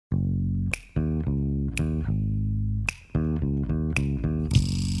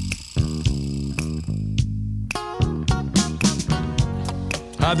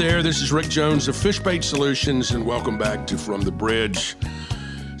Hi there, this is Rick Jones of Fishbait Solutions, and welcome back to From the Bridge.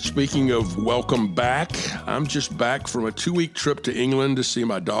 Speaking of welcome back, I'm just back from a 2-week trip to England to see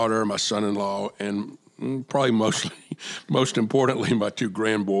my daughter, my son-in-law, and probably most importantly, my 2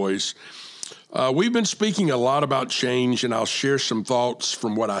 grandboys. We've been speaking a lot about change, and I'll share some thoughts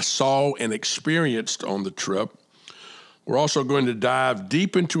from what I saw and experienced on the trip. We're also going to dive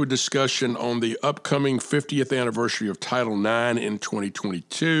deep into a discussion on the upcoming 50th anniversary of Title IX in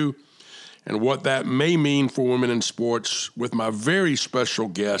 2022 and what that may mean for women in sports with my very special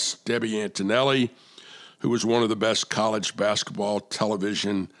guest, Debbie Antonelli, who is one of the best college basketball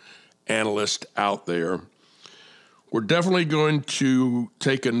television analysts out there. We're definitely going to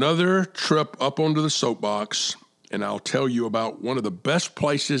take another trip up onto the soapbox, and I'll tell you about one of the best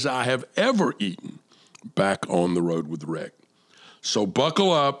places I have ever eaten back on the road with Rick. So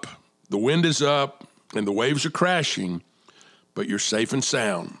buckle up, the wind is up, and the waves are crashing, but you're safe and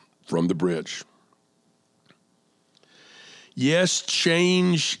sound from the bridge. Yes,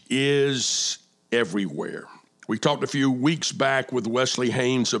 change is everywhere. We talked a few weeks back with Wesley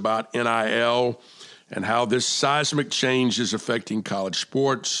Haynes about NIL and how this seismic change is affecting college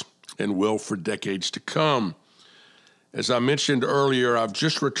sports and will for decades to come. As I mentioned earlier, I've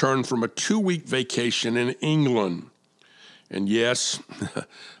just returned from a 2-week vacation in England. And yes,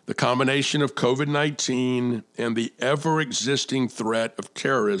 the combination of COVID-19 and the ever-existing threat of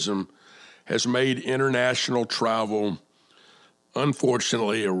terrorism has made international travel,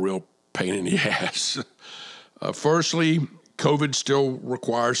 unfortunately, a real pain in the ass. Firstly, COVID still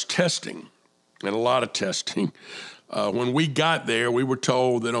requires testing, and a lot of testing. When we got there, we were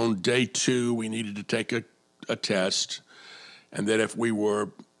told that on day 2, we needed to take a test, and that if we were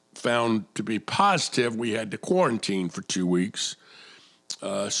found to be positive, we had to quarantine for 2 weeks.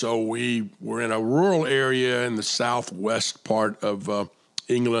 So we were in a rural area in the southwest part of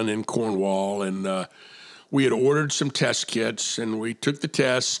England in Cornwall, and we had ordered some test kits, and we took the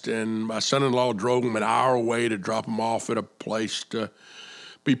test, and my son-in-law drove them an hour away to drop them off at a place to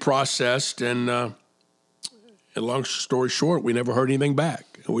be processed, and long story short, we never heard anything back.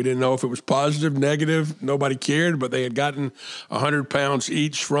 We didn't know if it was positive, negative. Nobody cared, but they had gotten 100 pounds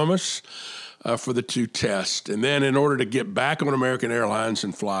each from us for the 2 tests. And then in order to get back on American Airlines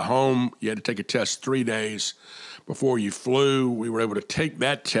and fly home, you had to take a test 3 days before you flew. We were able to take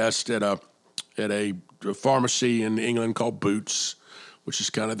that test at a pharmacy in England called Boots, which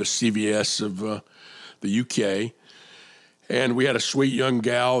is kind of the CVS of the UK. And we had a sweet young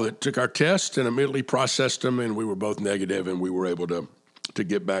gal that took our test and immediately processed them, and we were both negative, and we were able to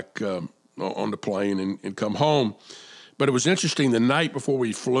get back on the plane and come home. But it was interesting. The night before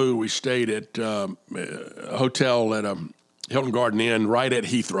we flew, we stayed at a hotel at a Hilton Garden Inn right at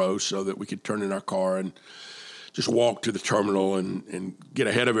Heathrow so that we could turn in our car and just walk to the terminal and get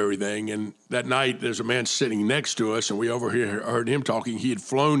ahead of everything. And that night, there's a man sitting next to us, and we heard him talking. He had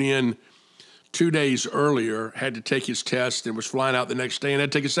flown in 2 days earlier, had to take his test, and was flying out the next day and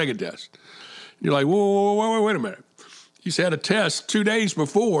had to take a second test. And you're like, whoa, wait a minute. He's had a test 2 days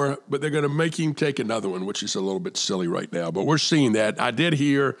before, but they're going to make him take another one, which is a little bit silly right now. But we're seeing that. I did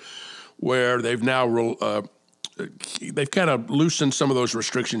hear where they've now they've kind of loosened some of those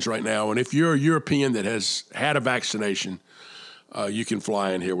restrictions right now. And if you're a European that has had a vaccination, you can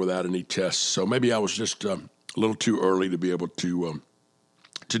fly in here without any tests. So maybe I was just a little too early to be able to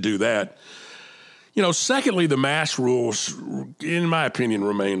do that. You know, secondly, the mask rules, in my opinion,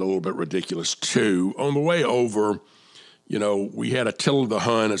 remain a little bit ridiculous, too. On the way over, you know, we had Attila the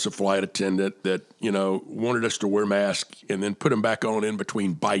Hun as a flight attendant that, you know, wanted us to wear masks and then put them back on in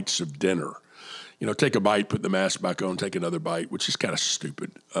between bites of dinner. You know, take a bite, put the mask back on, take another bite, which is kind of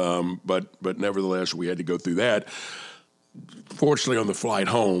stupid. But nevertheless, we had to go through that. Fortunately, on the flight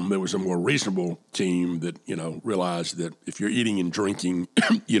home, there was a more reasonable team that, you know, realized that if you're eating and drinking,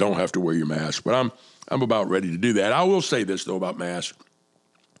 you don't have to wear your mask. But I'm about ready to do that. I will say this, though, about masks.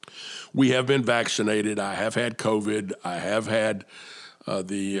 We have been vaccinated. I have had COVID. I have had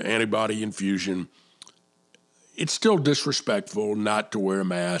the antibody infusion. It's still disrespectful not to wear a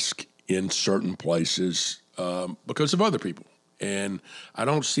mask in certain places because of other people. And I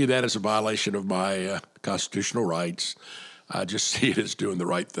don't see that as a violation of my constitutional rights. I just see it as doing the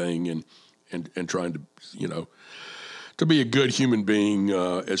right thing and trying to, you know, to be a good human being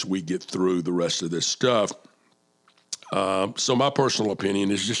as we get through the rest of this stuff. So my personal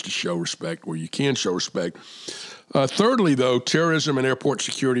opinion is just to show respect where you can show respect. Thirdly, though, terrorism and airport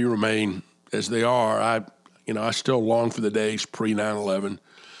security remain as they are. I still long for the days pre-9/11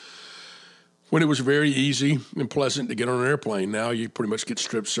 when it was very easy and pleasant to get on an airplane. Now you pretty much get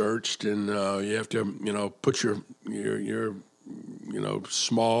strip searched, and you have to, put your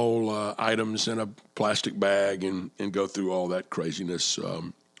small items in a plastic bag and go through all that craziness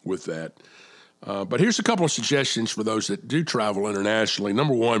with that. But here's a couple of suggestions for those that do travel internationally.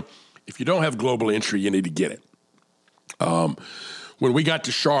 Number one, if you don't have global entry, you need to get it. When we got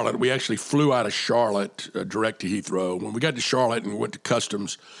to Charlotte, we actually flew out of Charlotte direct to Heathrow. When we got to Charlotte and went to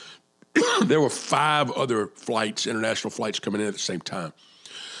customs, there were 5 other flights, international flights coming in at the same time.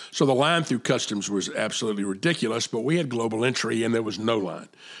 So the line through customs was absolutely ridiculous, but we had global entry and there was no line.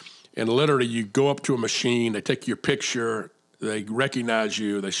 And literally you go up to a machine, they take your picture, they recognize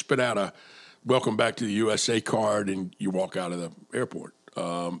you, they spit out a welcome back to the USA card, and you walk out of the airport.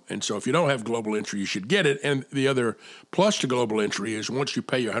 And so if you don't have global entry, you should get it. And the other plus to global entry is once you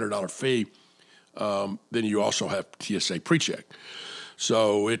pay your $100 fee, then you also have TSA PreCheck.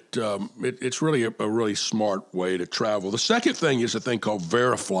 So it's really a really smart way to travel. The second thing is a thing called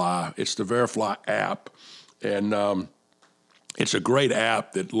VeriFLY. It's the VeriFLY app, and it's a great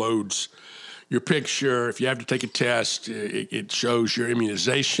app that loads your picture. If you have to take a test, it shows your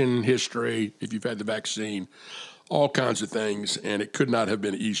immunization history, if you've had the vaccine, all kinds of things, and it could not have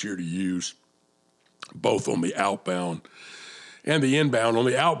been easier to use, both on the outbound and the inbound. On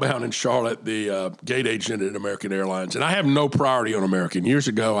the outbound in Charlotte, the gate agent at American Airlines, and I have no priority on American. Years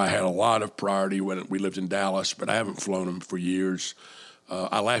ago, I had a lot of priority when we lived in Dallas, but I haven't flown them for years.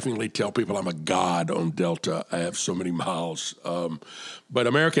 I laughingly tell people I'm a god on Delta. I have so many miles. But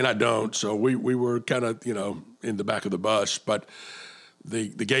American, I don't. So we were kind of, in the back of the bus. But the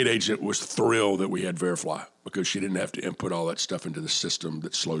gate agent was thrilled that we had VeriFLY because she didn't have to input all that stuff into the system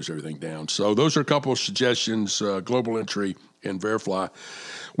that slows everything down. So those are a couple of suggestions, global entry and VeriFLY.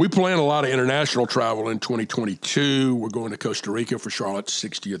 We plan a lot of international travel in 2022. We're going to Costa Rica for Charlotte's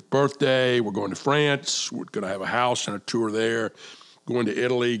 60th birthday. We're going to France. We're going to have a house and a tour there. Going to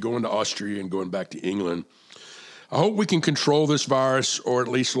Italy, going to Austria, and going back to England. I hope we can control this virus or at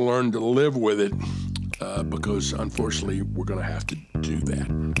least learn to live with it because, unfortunately, we're going to have to do that.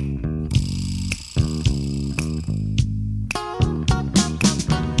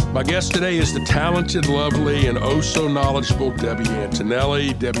 My guest today is the talented, lovely, and oh-so-knowledgeable Debbie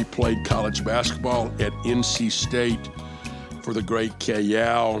Antonelli. Debbie played college basketball at NC State for the great Kay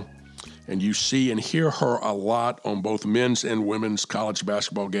Yow. And you see and hear her a lot on both men's and women's college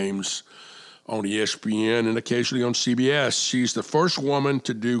basketball games on ESPN and occasionally on CBS. She's the first woman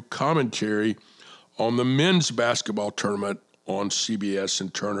to do commentary on the men's basketball tournament on CBS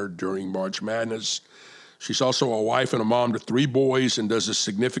and Turner during March Madness. She's also a wife and a mom to 3 boys and does a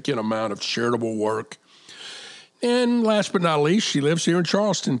significant amount of charitable work. And last but not least, she lives here in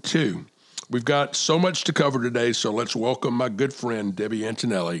Charleston, too. We've got so much to cover today, so let's welcome my good friend, Debbie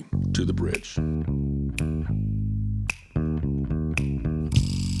Antonelli, to the bridge.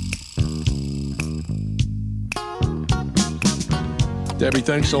 Debbie,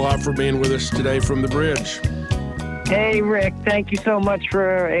 thanks a lot for being with us today from the bridge. Hey, Rick, thank you so much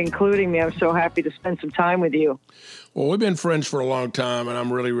for including me. I'm so happy to spend some time with you. Well, we've been friends for a long time, and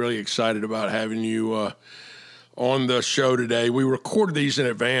I'm really, really excited about having you on the show today. We recorded these in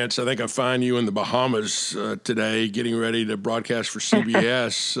advance. I think I find you in the Bahamas today getting ready to broadcast for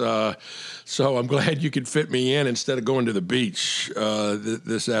CBS. So I'm glad you could fit me in instead of going to the beach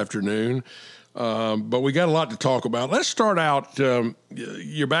this afternoon. But we got a lot to talk about. Let's start out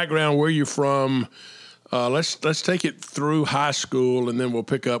your background, where you're from. Let's take it through high school, and then we'll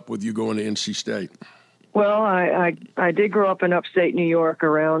pick up with you going to NC State. Well, I did grow up in upstate New York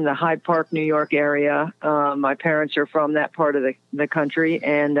around the Hyde Park, New York area. My parents are from that part of the country,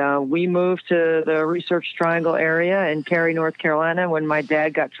 and we moved to the Research Triangle area in Cary, North Carolina when my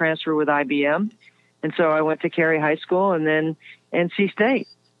dad got transferred with IBM. And so I went to Cary High School and then NC State.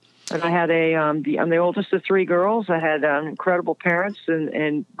 And I had I'm the oldest of 3 girls. I had incredible parents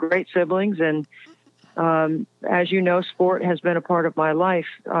and great siblings. And as you know, sport has been a part of my life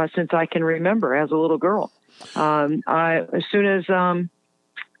since I can remember as a little girl. As soon as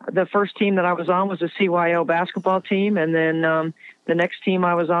the first team that I was on was a CYO basketball team, and then the next team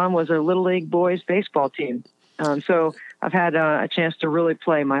I was on was a Little League boys baseball team. So I've had a chance to really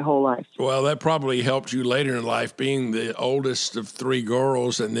play my whole life. Well, that probably helped you later in life, being the oldest of 3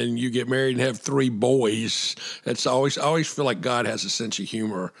 girls, and then you get married and have 3 boys. It's I always feel like God has a sense of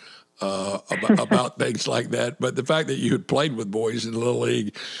humor about things like that. But the fact that you had played with boys in the Little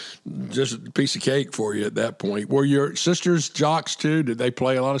League, just a piece of cake for you at that point. Were your sisters jocks too? Did they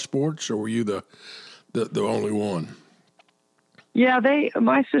play a lot of sports, or were you the only one? Yeah,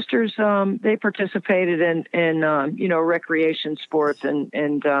 my sisters, they participated in recreation sports and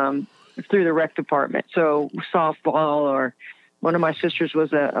through the rec department. So softball or one of my sisters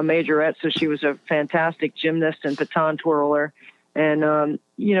was a majorette, so she was a fantastic gymnast and baton twirler. And,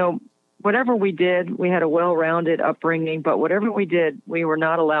 whatever we did, we had a well-rounded upbringing, but whatever we did, we were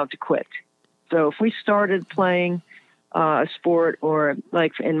not allowed to quit. So if we started playing a sport, or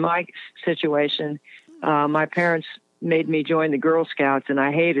like in my situation, my parents made me join the Girl Scouts, and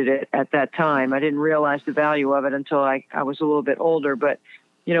I hated it at that time. I didn't realize the value of it until I was a little bit older. But,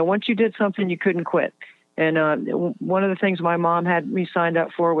 once you did something, you couldn't quit. And one of the things my mom had me signed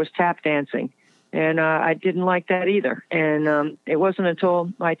up for was tap dancing. And I didn't like that either. And it wasn't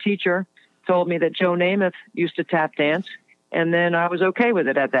until my teacher told me that Joe Namath used to tap dance, and then I was okay with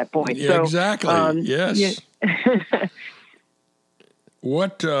it at that point. Yeah, so, exactly. Yes. Yeah.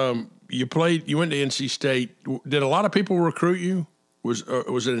 What you played? You went to NC State. Did a lot of people recruit you? Was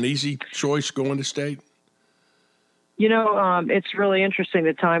it an easy choice going to State? It's really interesting.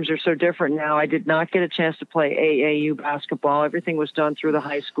 The times are so different now. I did not get a chance to play AAU basketball. Everything was done through the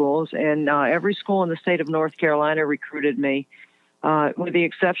high schools, and every school in the state of North Carolina recruited me, with the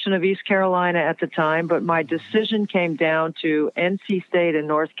exception of East Carolina at the time. But my decision came down to NC State and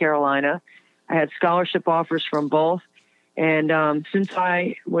North Carolina. I had scholarship offers from both. And since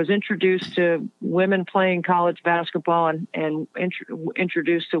I was introduced to women playing college basketball and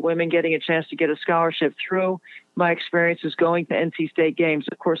introduced to women getting a chance to get a scholarship through my experiences going to NC State games,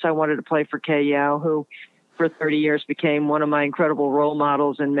 of course, I wanted to play for Kay Yow, who for 30 years became one of my incredible role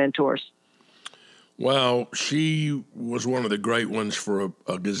models and mentors. Well, she was one of the great ones for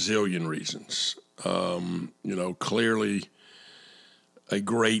a gazillion reasons. Clearly a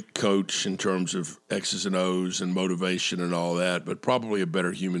great coach in terms of X's and O's and motivation and all that, but probably a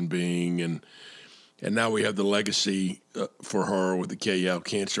better human being. And now we have the legacy for her with the Kay Yow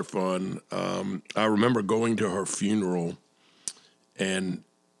Cancer Fund. I remember going to her funeral, and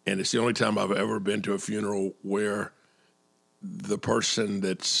it's the only time I've ever been to a funeral where the person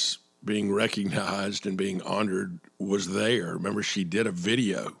that's being recognized and being honored was there. Remember, she did a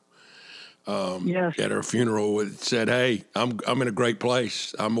video Yes. at her funeral. It said, "Hey, I'm in a great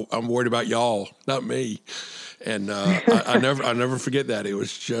place. I'm worried about y'all, not me." And I never forget that. It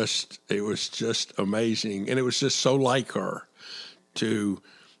was just amazing, and it was just so like her to,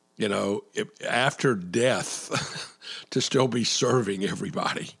 after death, to still be serving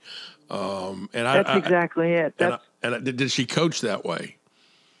everybody. That's exactly it. Did she coach that way?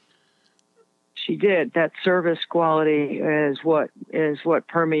 She did. That service quality is what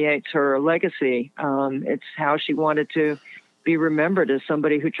permeates her legacy. It's how she wanted to be remembered, as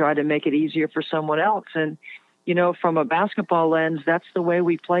somebody who tried to make it easier for someone else. And, from a basketball lens, that's the way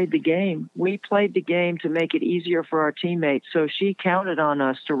we played the game. We played the game to make it easier for our teammates. So she counted on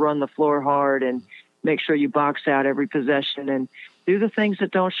us to run the floor hard and make sure you box out every possession and do the things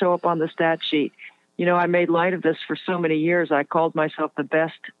that don't show up on the stat sheet. I made light of this for so many years. I called myself the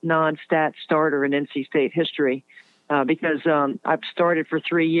best non-stat starter in NC State history because I've started for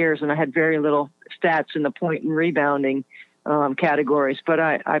 3 years and I had very little stats in the point and rebounding categories. But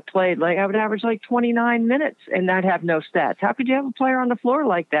I played I would average 29 minutes and I'd have no stats. How could you have a player on the floor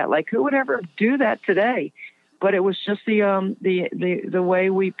like that? Who would ever do that today? But it was just the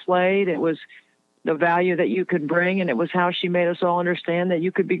way we played. It was the value that you could bring, and it was how she made us all understand that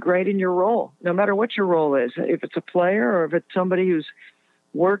you could be great in your role, no matter what your role is. If it's a player, or if it's somebody who's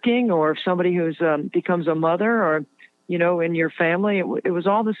working, or if somebody who's becomes a mother, or in your family, it was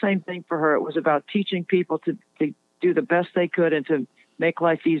all the same thing for her. It was about teaching people to do the best they could and to make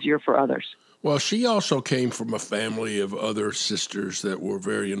life easier for others. Well, she also came from a family of other sisters that were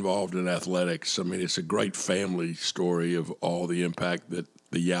very involved in athletics. I mean, it's a great family story of all the impact that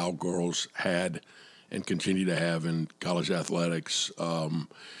the Yow girls had and continue to have in college athletics.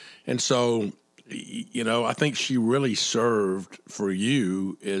 And so, I think she really served for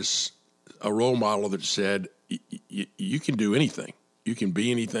you as a role model that said, you can do anything. You can be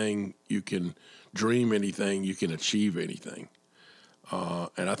anything. You can dream anything. You can achieve anything.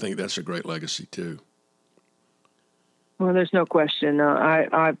 And I think that's a great legacy, too. Well, there's no question.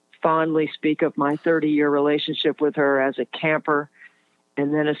 I fondly speak of my 30-year relationship with her as a camper,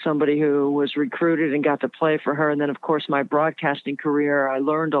 and then as somebody who was recruited and got to play for her. And then, of course, my broadcasting career, I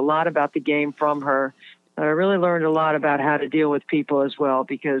learned a lot about the game from her. I really learned a lot about how to deal with people as well,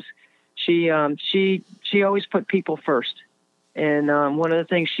 because she always put people first. And one of the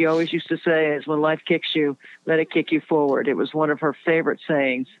things she always used to say is, when life kicks you, let it kick you forward. It was one of her favorite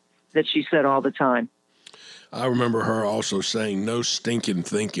sayings that she said all the time. I remember her also saying, no stinking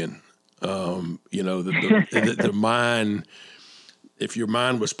thinking. The mind, if your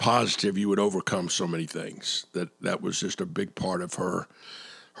mind was positive, you would overcome so many things. That was just a big part of her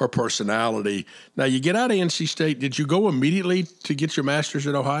her personality. Now, you get out of NC State. Did you go immediately to get your master's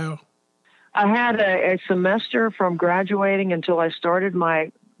at Ohio? I had a semester from graduating until I started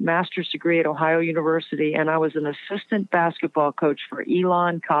my master's degree at Ohio University, and I was an assistant basketball coach for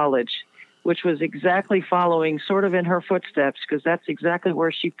Elon College, which was exactly following sort of in her footsteps, because that's exactly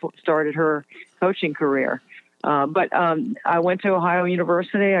where she started her coaching career. But I went to Ohio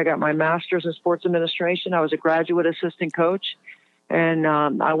University. I got my master's in sports administration. I was a graduate assistant coach. And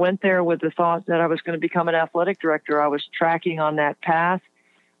I went there with the thought that I was going to become an athletic director. I was tracking on that path,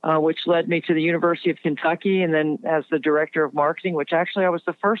 which led me to the University of Kentucky, and then as the director of marketing, which actually I was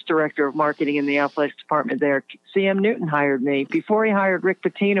the first director of marketing in the athletics department there. C.M. Newton hired me before he hired Rick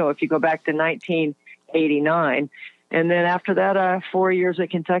Pitino, if you go back to 1989. And then after that, 4 years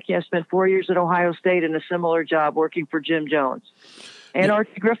at Kentucky. I spent 4 years at Ohio State in a similar job working for Jim Jones. And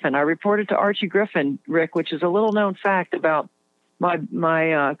Archie Griffin. I reported to Archie Griffin, Rick, which is a little known fact about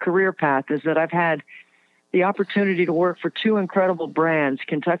my career path, is that I've had the opportunity to work for two incredible brands,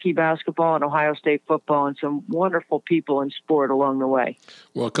 Kentucky basketball and Ohio State football, and some wonderful people in sport along the way.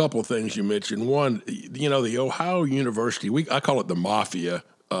 Well, a couple of things you mentioned. One, the Ohio University, I call it the mafia.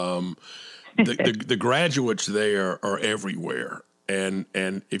 The graduates there are everywhere. And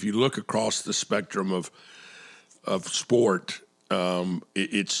if you look across the spectrum of sport,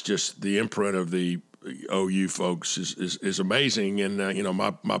 it's just the imprint of the OU folks is amazing. And,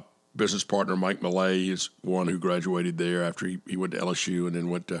 my business partner, Mike Millay, is one who graduated there after he went to LSU and then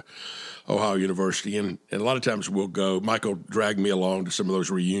went to Ohio University. And a lot of times we'll go, Michael dragged me along to some of those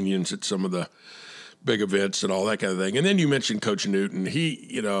reunions at some of the big events and all that kind of thing. And then you mentioned Coach Newton.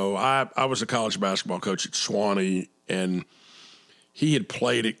 I was a college basketball coach at Sewanee, and he had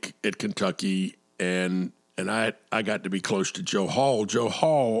played at Kentucky, and I got to be close to Joe Hall. Joe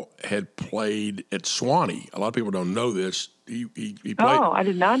Hall had played at Sewanee. A lot of people don't know this. He played. Oh, I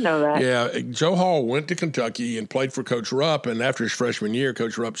did not know that. Yeah, Joe Hall went to Kentucky and played for Coach Rupp. And after his freshman year,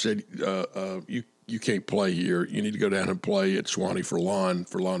 Coach Rupp said, "You can't play here. You need to go down and play at Sewanee for Lon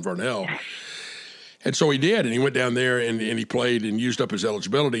Vernell." And so he did, and he went down there and he played and used up his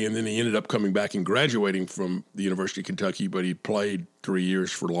eligibility, and then he ended up coming back and graduating from the University of Kentucky, but he played 3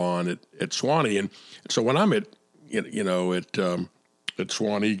 years for Lon at Sewanee. And so when I'm at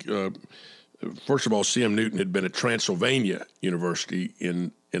Sewanee, first of all, C.M. Newton had been at Transylvania University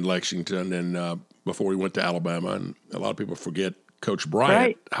in Lexington, and before he went to Alabama, and a lot of people forget Coach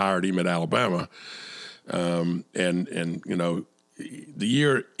Bryant hired him at Alabama, the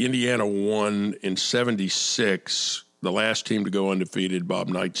year Indiana won in 76, the last team to go undefeated, Bob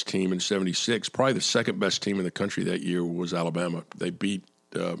Knight's team in 76, probably the second best team in the country that year was Alabama. They beat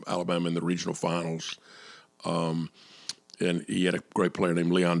Alabama in the regional finals. And he had a great player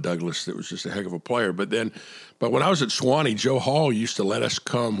named Leon Douglas that was just a heck of a player. But when I was at Sewanee, Joe Hall used to let us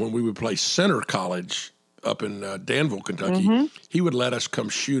come when we would play Center College up in Danville, Kentucky. Mm-hmm. He would let us come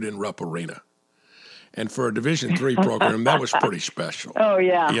shoot in Rupp Arena. And for a Division III program, that was pretty special. Oh,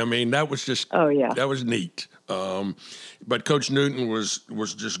 yeah. I mean, that was just that was neat. But Coach Newton was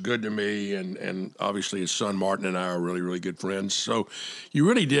just good to me, and obviously his son Martin and I are really, really good friends. So you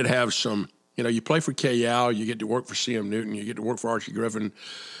really did have some, you play for K-Al, you get to work for C.M. Newton, you get to work for Archie Griffin.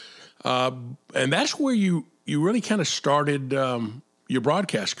 And that's where you really kind of started your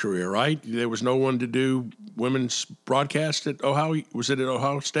broadcast career, right? There was no one to do women's broadcast at Ohio. Was it at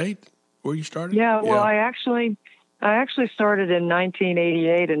Ohio State where you started? Yeah, well, I actually started in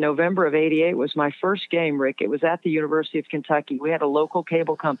 1988, and November of 88 was my first game, Rick. It was at the University of Kentucky. We had a local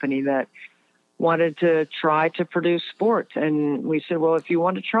cable company that wanted to try to produce sports, and we said, well, if you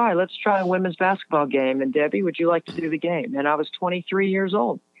want to try, let's try a women's basketball game. And Debbie, would you like to do the game? And I was 23 years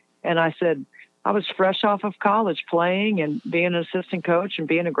old, and I said, I was fresh off of college playing and being an assistant coach and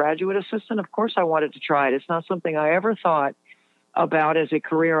being a graduate assistant. Of course I wanted to try it. It's not something I ever thought about as a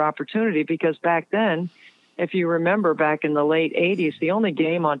career opportunity, because back then, if you remember back in the late 80s, the only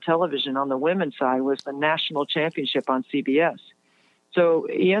game on television on the women's side was the national championship on CBS. So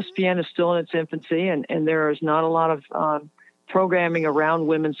ESPN is still in its infancy, and there is not a lot of programming around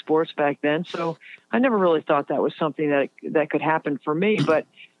women's sports back then. So I never really thought that was something that could happen for me, but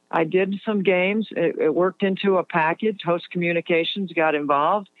I did some games. It worked into a package. Host Communications got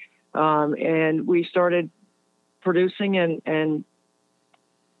involved, and we started producing and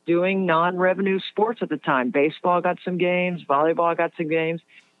doing non-revenue sports at the time. Baseball got some games, volleyball got some games,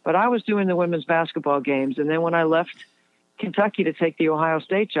 but I was doing the women's basketball games. And then when I left Kentucky to take the Ohio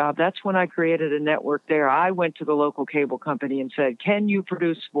State job, that's when I created a network there. I went to the local cable company and said, can you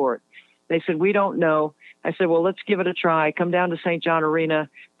produce sport? They said, we don't know. I said, well, let's give it a try. Come down to St. John Arena.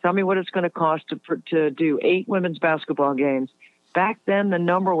 Tell me what it's going to cost to do 8 women's basketball games. Back then, the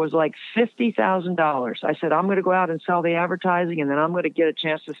number was like $50,000. I said, I'm going to go out and sell the advertising, and then I'm going to get a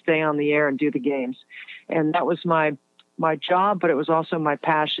chance to stay on the air and do the games. And that was my job, but it was also my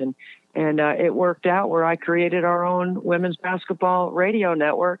passion. And it worked out where I created our own women's basketball radio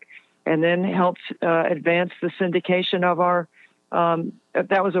network, and then helped advance the syndication of our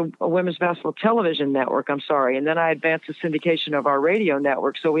that was a women's basketball television network, I'm sorry. And then I advanced the syndication of our radio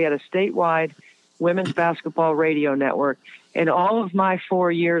network. So we had a statewide women's basketball radio network. And all of my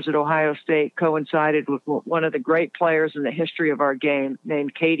 4 years at Ohio State coincided with one of the great players in the history of our game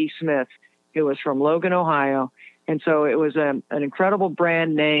named Katie Smith, who was from Logan, Ohio. And so it was an incredible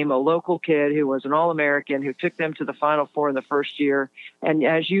brand name, a local kid who was an All-American who took them to the Final Four in the first year. And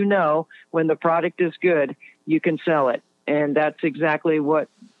as you know, when the product is good, you can sell it. And that's exactly what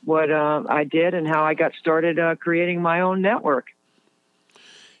I did and how I got started creating my own network.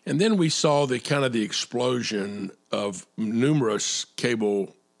 And then we saw the explosion of numerous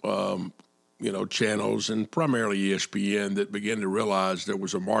cable, channels, and primarily ESPN, that began to realize there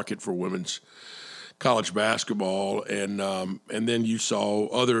was a market for women's college basketball, and then you saw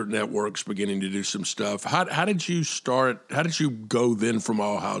other networks beginning to do some stuff. How did you start? How did you go then from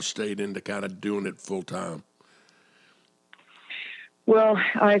Ohio State into kind of doing it full time? Well,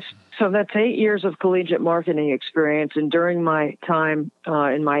 so that's 8 years of collegiate marketing experience. And during my time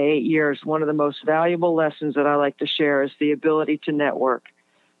in my 8 years, one of the most valuable lessons that I like to share is the ability to network.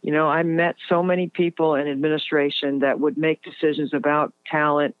 You know, I met so many people in administration that would make decisions about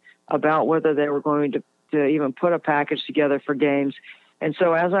talent, about whether they were going to even put a package together for games. And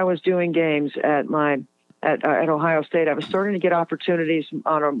so as I was doing games at Ohio State, I was starting to get opportunities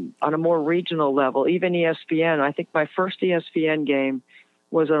on a more regional level, even ESPN. I think my first ESPN game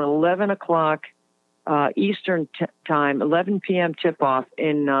was an 11 o'clock Eastern time, 11 p.m. tip-off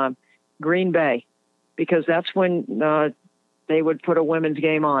in Green Bay, because that's when they would put a women's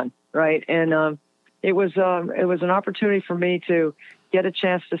game on, right? And it was an opportunity for me to get a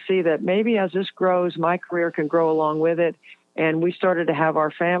chance to see that maybe as this grows, my career can grow along with it. And we started to have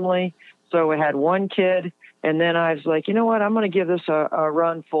our family. So we had one kid, and then I was like, you know what, I'm going to give this a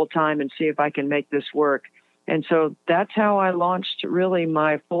run full time and see if I can make this work. And so that's how I launched really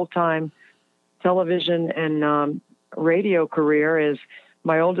my full-time television and radio career. Is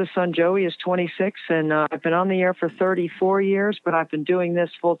my oldest son, Joey, is 26, and I've been on the air for 34 years, but I've been doing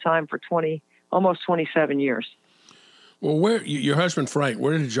this full-time for almost 27 years. Well, your husband, Frank,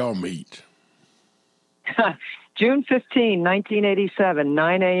 where did y'all meet? June 15, 1987,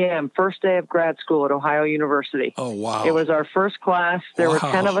 9 a.m., first day of grad school at Ohio University. Oh, wow. It was our first class. There were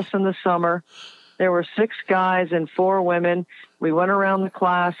 10 of us in the summer. There were 6 guys and 4 women. We went around the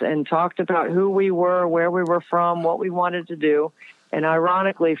class and talked about who we were, where we were from, what we wanted to do. And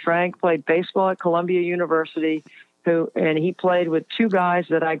ironically, Frank played baseball at Columbia University, and he played with 2 guys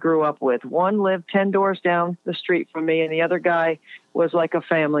that I grew up with. One lived 10 doors down the street from me, and the other guy was like a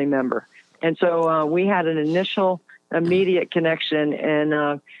family member. And so we had an immediate connection,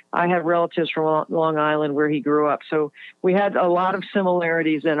 and I have relatives from Long Island where he grew up. So we had a lot of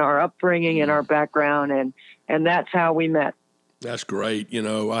similarities in our upbringing and our background, and that's how we met. That's great. You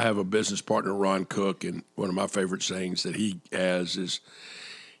know, I have a business partner, Ron Cook, and one of my favorite sayings that he has is,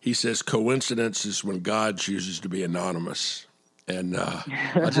 he says, coincidence is when God chooses to be anonymous. And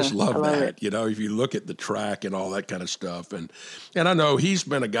I just love that. It. You know, if you look at the track and all that kind of stuff. And I know he's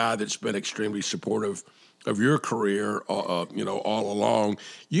been a guy that's been extremely supportive of your career, all along.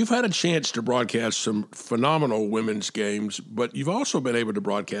 You've had a chance to broadcast some phenomenal women's games, but you've also been able to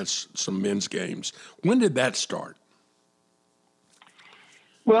broadcast some men's games. When did that start?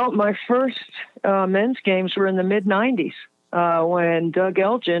 Well, my first men's games were in the mid-'90s. When Doug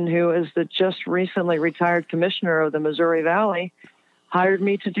Elgin, who is the just recently retired commissioner of the Missouri Valley, hired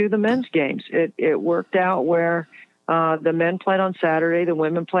me to do the men's games. It worked out where the men played on Saturday, the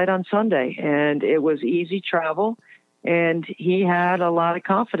women played on Sunday, and it was easy travel. And he had a lot of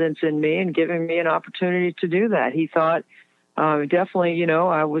confidence in me and giving me an opportunity to do that. He thought definitely,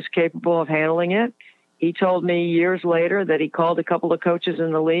 I was capable of handling it. He told me years later that he called a couple of coaches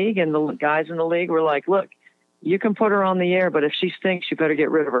in the league, and the guys in the league were like, look, you can put her on the air, but if she stinks, you better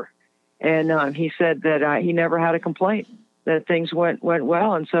get rid of her. And he said that he never had a complaint, that things went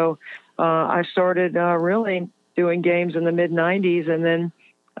well. And so I started really doing games in the mid-'90s. And then,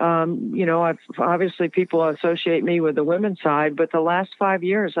 obviously people associate me with the women's side, but the last 5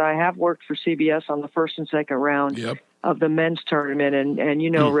 years I have worked for CBS on the first and second round of the men's tournament.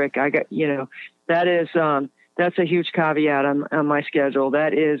 And Rick, I got, that is that's a huge caveat on my schedule.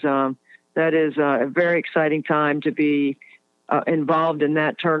 That is a very exciting time to be involved in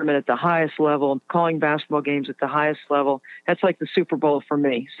that tournament at the highest level, calling basketball games at the highest level. That's like the Super Bowl for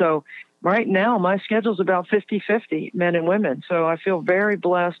me. So right now, my schedule's about 50-50, men and women. So I feel very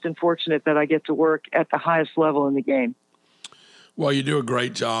blessed and fortunate that I get to work at the highest level in the game. Well, you do a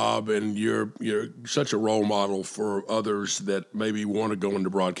great job, and you're such a role model for others that maybe want to go into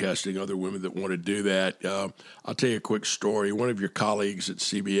broadcasting, other women that want to do that. I'll tell you a quick story. One of your colleagues at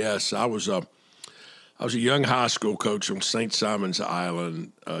CBS, I was a young high school coach on St. Simon's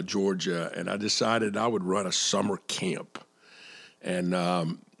Island, Georgia, and I decided I would run a summer camp and,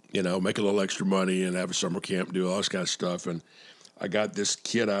 make a little extra money and have a summer camp, do all this kind of stuff. And I got this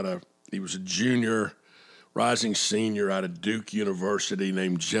kid he was a junior, rising senior out of Duke University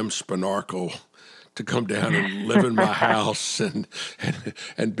named Jim Spanarkel to come down and live in my house and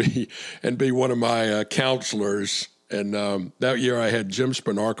be one of my counselors. And that year I had Jim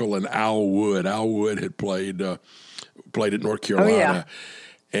Spanarkel and Al Wood. Al Wood had played at North Carolina. Oh, yeah.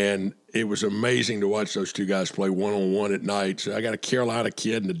 And it was amazing to watch those two guys play one-on-one at night. So I got a Carolina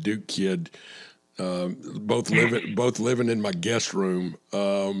kid and a Duke kid, both living in my guest room,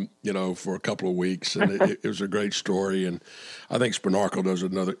 for a couple of weeks. And it was a great story. And I think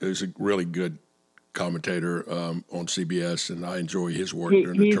Spanarkel is a really good commentator on CBS, and I enjoy his work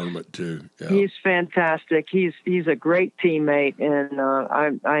during the tournament too. Yeah. He's fantastic. He's a great teammate, and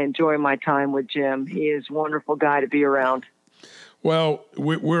I enjoy my time with Jim. He is a wonderful guy to be around. Well,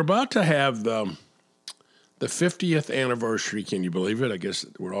 we're about to have the 50th anniversary. Can you believe it? I guess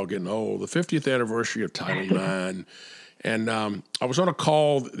we're all getting old. The 50th anniversary of Title IX. And I was on a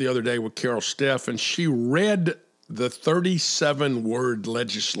call the other day with Carol Steff, and she read the 37-word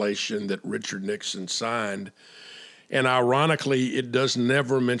legislation that Richard Nixon signed. And ironically, it does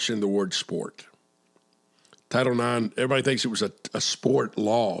never mention the word sport. Title IX, everybody thinks it was a sport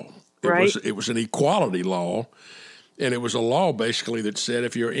law. It was an equality law. And it was a law basically that said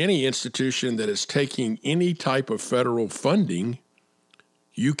if you're any institution that is taking any type of federal funding,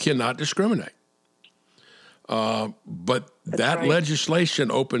 you cannot discriminate. But that legislation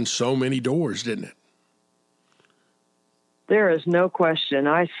opened so many doors, didn't it? There is no question.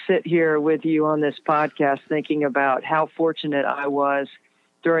 I sit here with you on this podcast thinking about how fortunate I was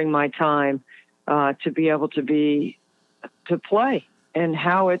during my time to be able to play, and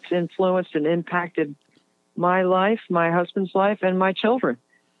how it's influenced and impacted my life, my husband's life, and my children.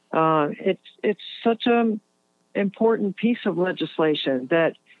 It's such an important piece of legislation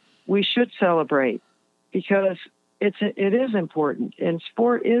that we should celebrate, because it is important, and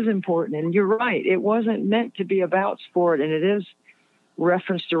sport is important. And you're right, it wasn't meant to be about sport, and it is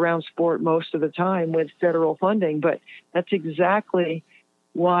referenced around sport most of the time with federal funding. But that's exactly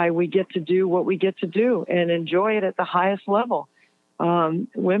why we get to do what we get to do and enjoy it at the highest level.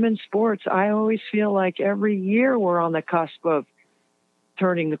 Women's sports, I always feel like every year we're on the cusp of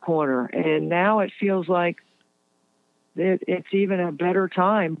turning the corner, and now it feels like it's even a better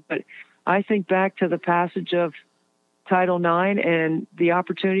time. But I think back to the passage of Title IX and the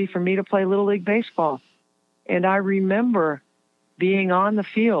opportunity for me to play Little League Baseball. And I remember being on the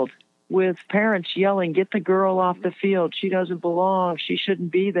field with parents yelling, "Get the girl off the field. She doesn't belong. She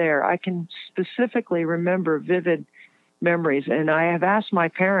shouldn't be there." I can specifically remember vivid memories. And I have asked my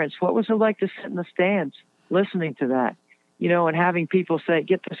parents, what was it like to sit in the stands listening to that, and having people say,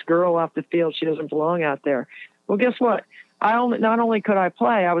 "Get this girl off the field. She doesn't belong out there." Well, guess what? Not only could I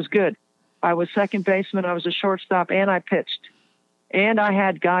play, I was good. I was second baseman, I was a shortstop, and I pitched. And I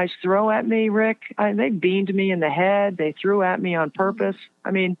had guys throw at me, Rick. They beamed me in the head. They threw at me on purpose. I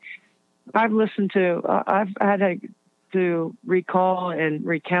mean, I've had to recall and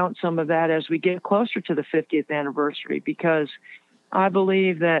recount some of that as we get closer to the 50th anniversary, because I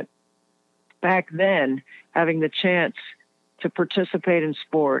believe that back then, having the chance to participate in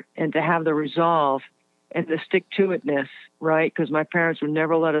sport and to have the resolve and the stick-to-itness, right, because my parents would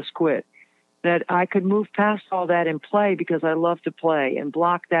never let us quit, that I could move past all that and play because I love to play, and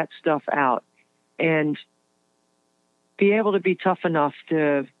block that stuff out and be able to be tough enough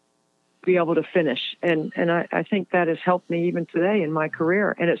to be able to finish. And I think that has helped me even today in my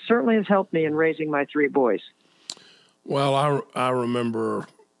career. And it certainly has helped me in raising my three boys. Well, I remember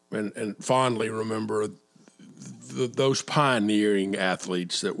and fondly remember those pioneering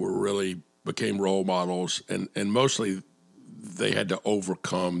athletes that became role models, and mostly they had to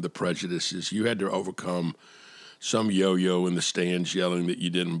overcome the prejudices. You had to overcome some yo-yo in the stands yelling that you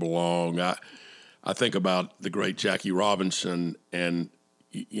didn't belong. I think about the great Jackie Robinson, and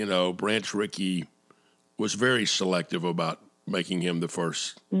Branch Rickey was very selective about making him the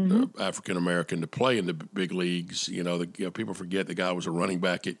first African-American to play in the big leagues. People forget the guy was a running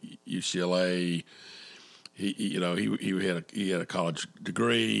back at UCLA. he had a college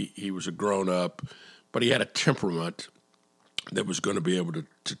degree. He was a grown up, but he had a temperament that was going to be able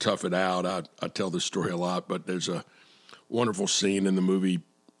to tough it out. I tell this story a lot, but there's a wonderful scene in the movie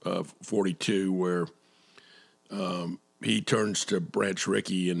 42 where he turns to Branch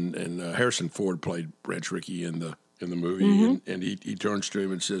Rickey, and Harrison Ford played Branch Rickey in the movie, and he turns to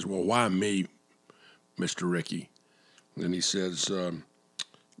him and says, "Well, why me, Mr. Rickey?" And he says,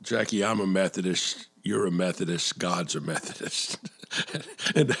 "Jackie, I'm a Methodist. You're a Methodist. God's a Methodist."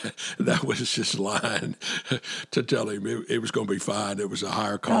 And that was his line to tell him it was going to be fine. It was a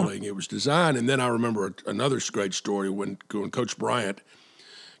higher calling. It was designed. And then I remember another great story when Coach Bryant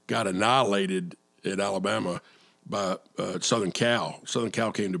got annihilated at Alabama by Southern Cal. Southern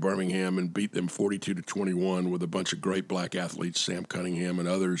Cal came to Birmingham and beat them 42-21 with a bunch of great black athletes, Sam Cunningham and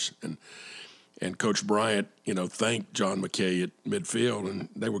others. And Coach Bryant, thanked John McKay at midfield, and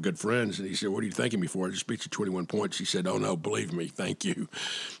they were good friends. And he said, "What are you thanking me for? I just beat you 21 points." He said, "Oh, no, believe me, thank you."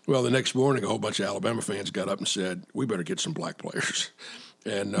 Well, the next morning, a whole bunch of Alabama fans got up and said, "We better get some black players."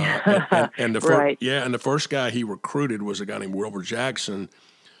 And the first guy he recruited was a guy named Wilbur Jackson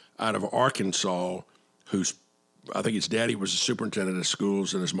out of Arkansas, who's, I think his daddy was a superintendent of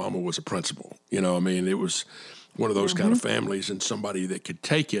schools and his mama was a principal. It was one of those kind of families, and somebody that could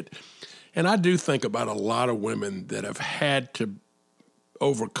take it. And I do think about a lot of women that have had to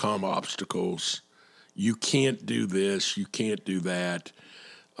overcome obstacles. You can't do this, you can't do that,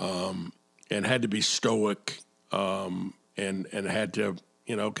 and had to be stoic, and had to,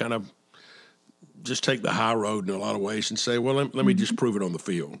 kind of just take the high road in a lot of ways and say, well, let me just prove it on the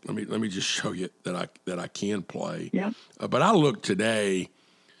field. Let me just show you that I can play. Yeah. But I look today,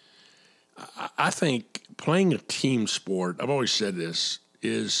 I think playing a team sport, I've always said this,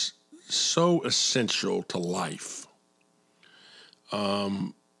 is so essential to life.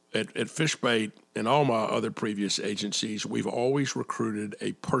 At Fishbait and all my other previous agencies, we've always recruited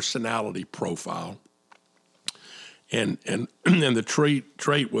a personality profile. And the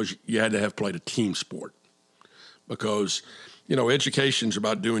trait was you had to have played a team sport, because, education's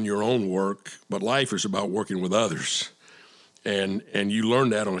about doing your own work, but life is about working with others. And you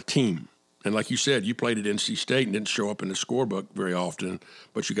learn that on a team. And like you said, you played at NC State and didn't show up in the scorebook very often,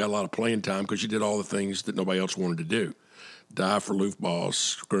 but you got a lot of playing time because you did all the things that nobody else wanted to do. Dive for loop balls,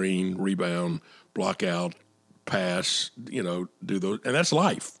 screen, rebound, block out, pass, do those. And that's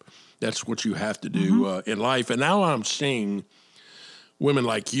life. That's what you have to do in life. And now I'm seeing women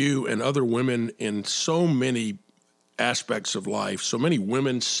like you and other women in so many aspects of life, so many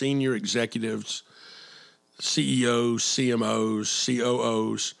women, senior executives, CEOs, CMOs,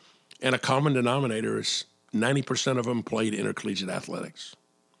 COOs, and a common denominator is 90% of them played intercollegiate athletics.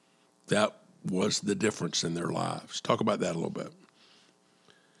 That was the difference in their lives. Talk about that a little bit.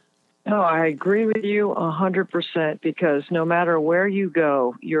 No, I agree with you 100%, because no matter where you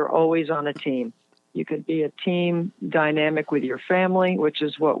go, you're always on a team. You could be a team dynamic with your family, which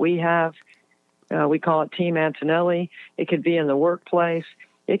is what we have. We call it Team Antonelli. It could be in the workplace.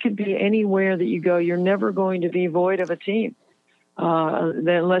 It could be anywhere that you go. You're never going to be void of a team.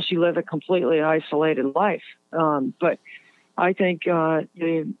 Unless you live a completely isolated life. But I think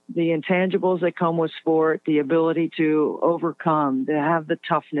the intangibles that come with sport, the ability to overcome, to have the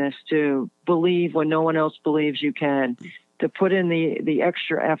toughness, to believe when no one else believes you can, to put in the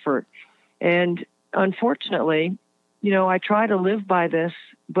extra effort. And unfortunately, I try to live by this,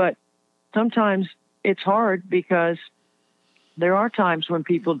 but sometimes it's hard because there are times when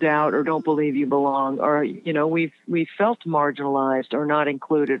people doubt or don't believe you belong, or, we've felt marginalized or not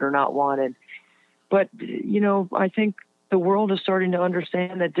included or not wanted. But, I think the world is starting to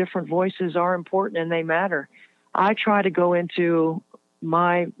understand that different voices are important and they matter. I try to go into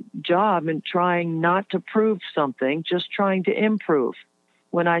my job and trying not to prove something, just trying to improve.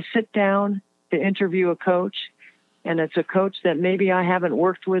 When I sit down to interview a coach, and it's a coach that maybe I haven't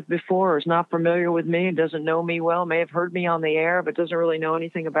worked with before or is not familiar with me and doesn't know me well, may have heard me on the air, but doesn't really know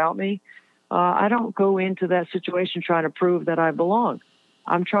anything about me, I don't go into that situation trying to prove that I belong.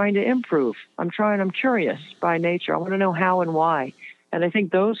 I'm trying to improve. I'm curious by nature. I want to know how and why. And I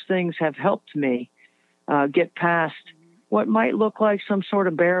think those things have helped me get past what might look like some sort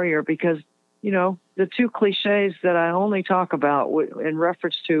of barrier, because, the two cliches that I only talk about in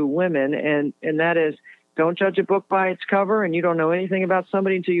reference to women, and that is, don't judge a book by its cover, and you don't know anything about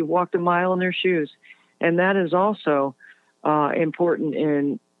somebody until you've walked a mile in their shoes. And that is also important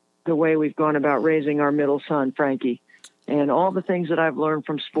in the way we've gone about raising our middle son, Frankie. And all the things that I've learned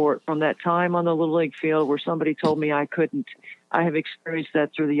from sport, from that time on the Little League field where somebody told me I couldn't, I have experienced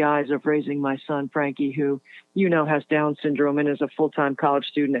that through the eyes of raising my son, Frankie, who, has Down syndrome and is a full-time college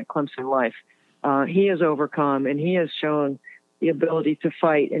student at Clemson Life. he has overcome, and he has shown the ability to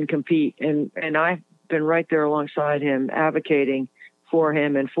fight and compete. And I've been right there alongside him, advocating for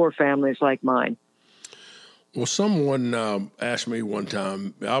him and for families like mine. Well, someone asked me one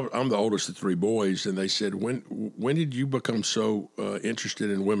time, I'm the oldest of three boys, and they said, when did you become so interested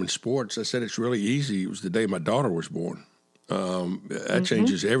in women's sports? I said, it's really easy. It was the day my daughter was born. That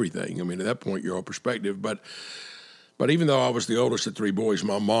changes everything. I mean, at that point, your whole perspective. But even though I was the oldest of three boys,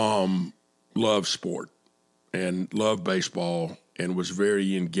 my mom loved sport and loved baseball and was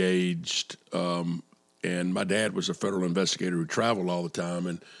very engaged. And my dad was a federal investigator who traveled all the time.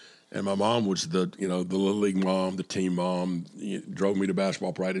 And my mom was the little league mom, the team mom, drove me to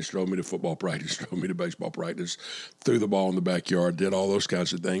basketball practice, drove me to football practice, drove me to baseball practice, threw the ball in the backyard, did all those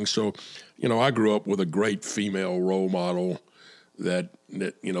kinds of things. So, I grew up with a great female role model that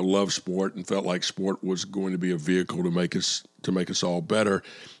loved sport and felt like sport was going to be a vehicle to make us all better.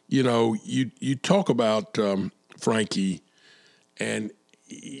 You talk about Frankie, and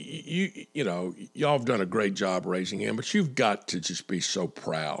y'all have done a great job raising him, but you've got to just be so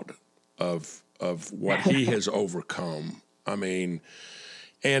proud of what he has overcome. I mean,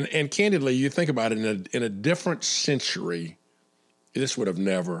 and candidly, you think about it, in a different century, this would have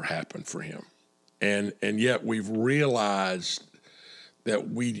never happened for him. And yet we've realized that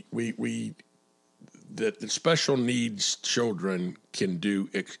that the special needs children can do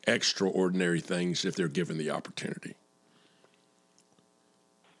extraordinary things if they're given the opportunity.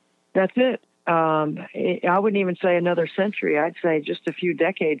 That's it. I wouldn't even say another century. I'd say just a few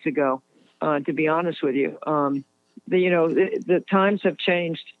decades ago, to be honest with you. The times have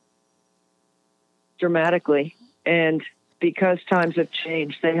changed dramatically. And because times have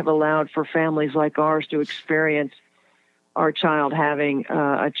changed, they have allowed for families like ours to experience our child having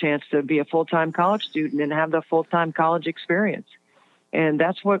a chance to be a full-time college student and have the full-time college experience. And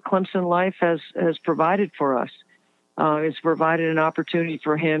that's what Clemson Life has provided for us. It's provided an opportunity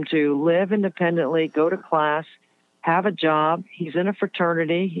for him to live independently, go to class, have a job. He's in a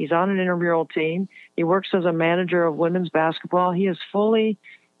fraternity. He's on an intramural team. He works as a manager of women's basketball. He is fully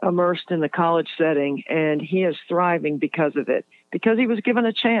immersed in the college setting, and he is thriving because of it, because he was given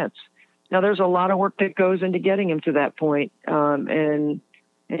a chance. Now, there's a lot of work that goes into getting him to that point.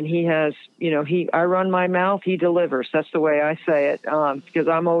 And he has, I run my mouth, he delivers. That's the way I say it, because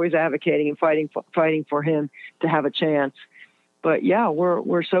I'm always advocating and fighting for him to have a chance. But yeah,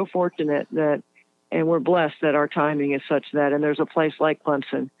 we're so fortunate and we're blessed that our timing is such that, and there's a place like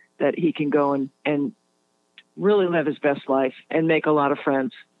Clemson that he can go and really live his best life and make a lot of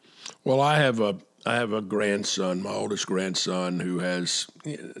friends. Well, I have a grandson, my oldest grandson, who has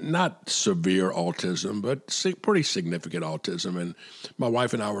not severe autism, but pretty significant autism. And my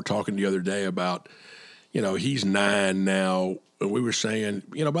wife and I were talking the other day about, he's 9 now. And we were saying,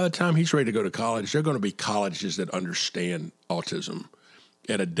 by the time he's ready to go to college, there are going to be colleges that understand autism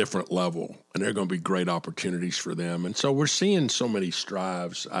at a different level. And there are going to be great opportunities for them. And so we're seeing so many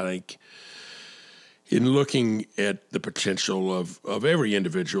strives, I think, in looking at the potential of every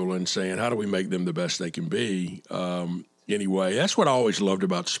individual and saying, how do we make them the best they can be? Anyway, that's what I always loved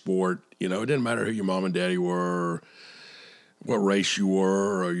about sport. It didn't matter who your mom and daddy were, or what race you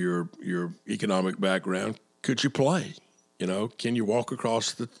were, or your economic background. Could you play? Can you walk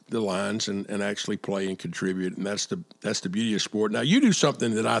across the lines and actually play and contribute? And that's the beauty of sport. Now, you do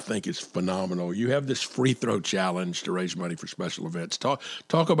something that I think is phenomenal. You have this free throw challenge to raise money for special events. Talk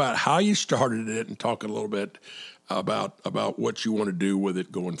about how you started it, and talk a little bit about what you want to do with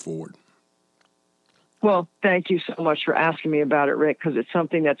it going forward. Well, thank you so much for asking me about it, Rick, because it's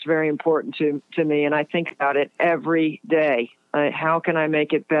something that's very important to me, and I think about it every day. How can I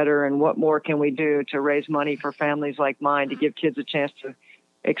make it better, and what more can we do to raise money for families like mine to give kids a chance to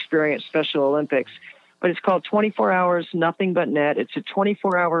experience Special Olympics? But it's called 24 Hours Nothing But Net. It's a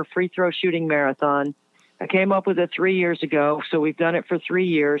 24-hour free throw shooting marathon. I came up with it 3 years ago, so we've done it for 3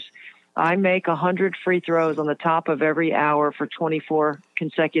 years. I make 100 free throws on the top of every hour for 24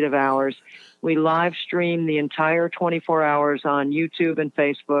 consecutive hours. We live stream the entire 24 hours on YouTube and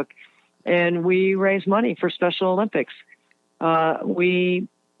Facebook, and we raise money for Special Olympics.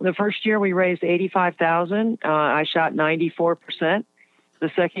 The first year we raised $85,000. I shot 94%.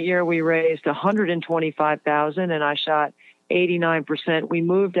 The second year we raised $125,000, and I shot 89%. We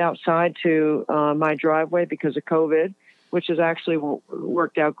moved outside to my driveway because of COVID, which has actually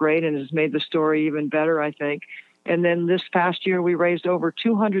worked out great and has made the story even better, I think. And then this past year we raised over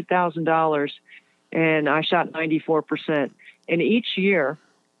 $200,000, and I shot 94%. And each year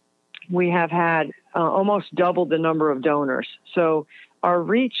we have had almost double the number of donors. So our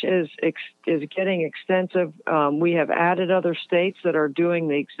reach is getting extensive. We have added other states that are doing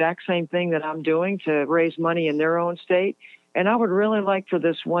the exact same thing that I'm doing to raise money in their own state. And I would really like for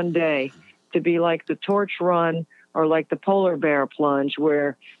this one day to be like the torch run or like the polar bear plunge,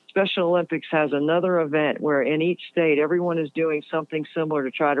 where Special Olympics has another event where in each state, everyone is doing something similar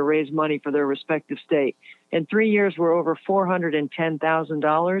to try to raise money for their respective state. In 3 years, we're over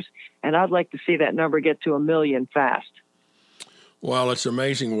 $410,000, and I'd like to see that number get to $1 million fast. Well, it's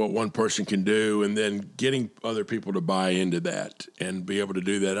amazing what one person can do, and then getting other people to buy into that and be able to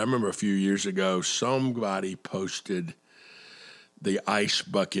do that. I remember a few years ago, somebody posted the ice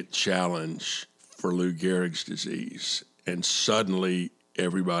bucket challenge for Lou Gehrig's disease, and suddenly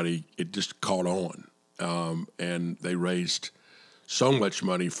everybody, it just caught on, and they raised so much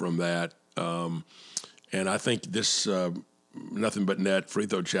money from that. And I think this Nothing But Net free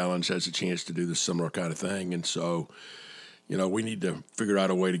throw challenge has a chance to do the similar kind of thing, and so we need to figure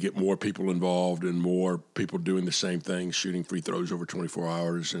out a way to get more people involved and more people doing the same thing, shooting free throws over 24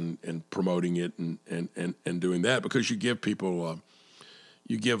 hours and promoting it and doing that, because you give people,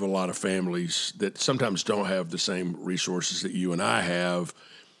 you give a lot of families that sometimes don't have the same resources that you and I have,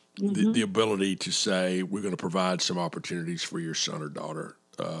 the ability to say, we're going to provide some opportunities for your son or daughter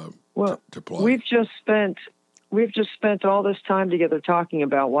to play. We've just spent all this time together talking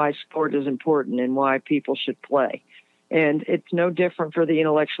about why sport is important and why people should play. And it's no different for the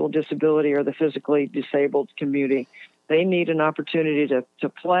intellectual disability or the physically disabled community. They need an opportunity to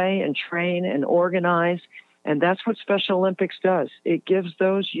play and train and organize. And that's what Special Olympics does. It gives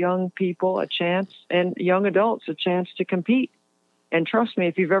those young people a chance, and young adults a chance to compete. And trust me,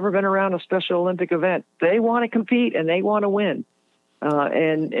 if you've ever been around a Special Olympic event, they want to compete and they want to win.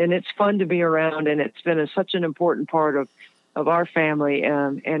 And it's fun to be around, and it's been such an important part of our family,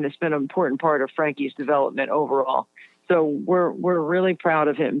 and it's been an important part of Frankie's development overall. So we're really proud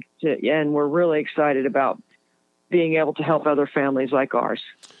of him, and we're really excited about being able to help other families like ours.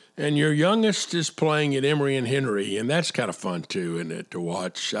 And your youngest is playing at Emory and Henry, and that's kind of fun too, isn't it, to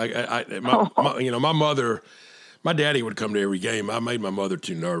watch? My mother, my daddy would come to every game. I made my mother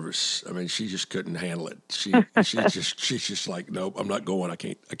too nervous. I mean, she just couldn't handle it. She's just like, nope, I'm not going. I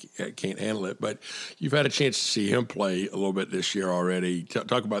can't handle it. But you've had a chance to see him play a little bit this year already.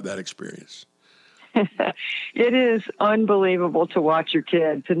 Talk about that experience. It is unbelievable to watch your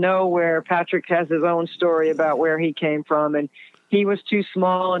kid, to know where Patrick has his own story about where he came from. And he was too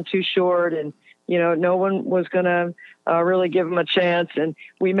small and too short, and, no one was going to really give him a chance. And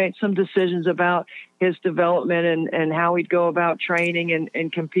we made some decisions about his development and how he'd go about training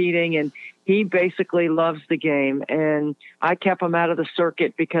and competing. And he basically loves the game. And I kept him out of the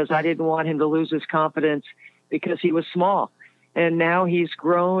circuit because I didn't want him to lose his confidence because he was small. And now he's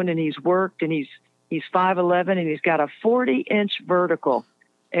grown and he's worked, and he's 5'11", and he's got a 40-inch vertical,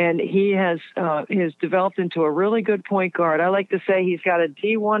 and he has developed into a really good point guard. I like to say he's got a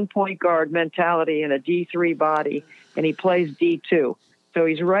D1 point guard mentality and a D3 body, and he plays D2. So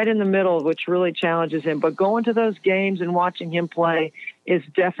he's right in the middle, which really challenges him. But going to those games and watching him play is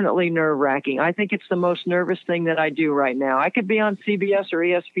definitely nerve-wracking. I think it's the most nervous thing that I do right now. I could be on CBS or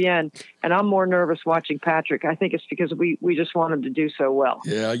ESPN, and I'm more nervous watching Patrick. I think it's because we just want him to do so well.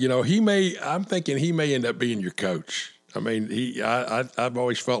 Yeah, I'm thinking he may end up being your coach. I mean, I've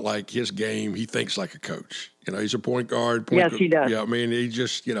always felt like his game, he thinks like a coach. He's a point guard. Yes, he does. Yeah, I mean, he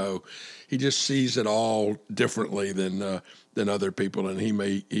just sees it all differently than other people, and he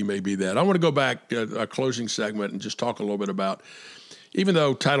may be that. I want to go back to our closing segment and just talk a little bit about, even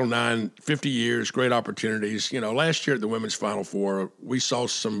though Title IX, 50 years, great opportunities. Last year at the Women's Final Four, we saw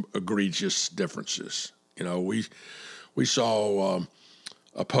some egregious differences. We saw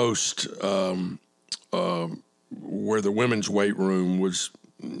a post where the women's weight room was,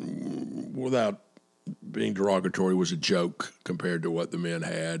 without being derogatory, was a joke compared to what the men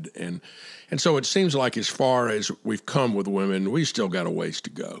had. And so it seems like as far as we've come with women, we still got a ways to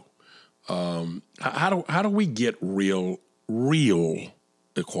go. How do we get real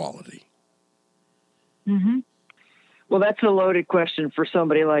equality? Mm-hmm. Well, that's a loaded question for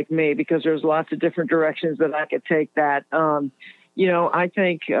somebody like me, because there's lots of different directions that I could take that. I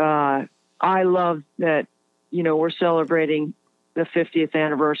think I love that, we're celebrating the 50th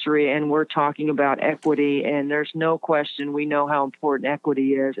anniversary and we're talking about equity, and there's no question we know how important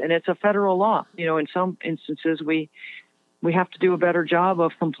equity is. And it's a federal law. In some instances, we have to do a better job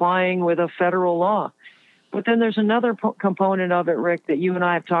of complying with a federal law. But then there's another component of it, Rick, that you and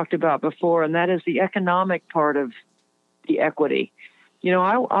I have talked about before, and that is the economic part of the equity.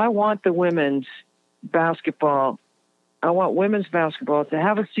 I want women's basketball to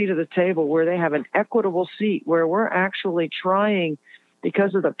have a seat at the table where they have an equitable seat, where we're actually trying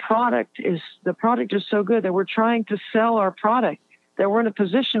because of the product is so good that we're trying to sell our product, that we're in a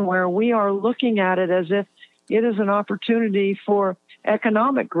position where we are looking at it as if it is an opportunity for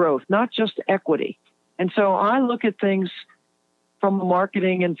economic growth, not just equity. And so I look at things from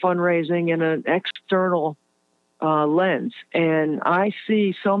marketing and fundraising in an external lens. And I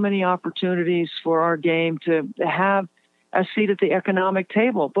see so many opportunities for our game to have a seat at the economic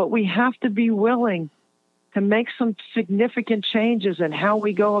table. But we have to be willing to make some significant changes in how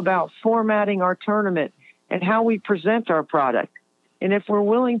we go about formatting our tournament and how we present our product. And if we're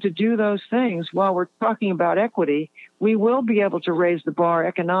willing to do those things while we're talking about equity, we will be able to raise the bar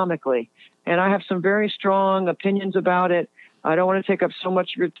economically. And I have some very strong opinions about it. I don't want to take up so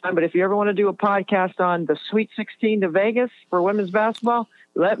much of your time, but if you ever want to do a podcast on the Sweet 16 to Vegas for women's basketball,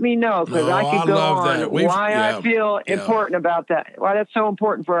 let me know, because I could go on why I feel important about that, why that's so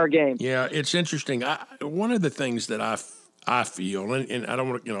important for our game. Yeah, it's interesting. One of the things that I feel, and I don't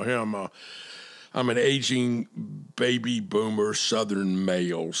want to, here I'm an aging baby boomer Southern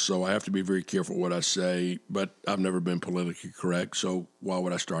male, so I have to be very careful what I say, but I've never been politically correct, so why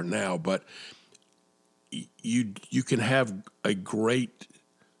would I start now? But you can have a great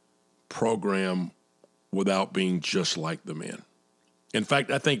program without being just like the men. In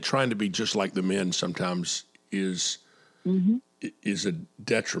fact, I think trying to be just like the men sometimes is a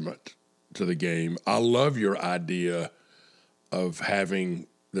detriment to the game. I love your idea of having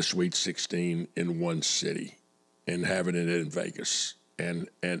the Sweet 16 in one city and having it in Vegas. And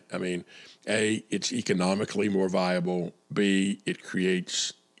I mean, A, it's economically more viable. B, it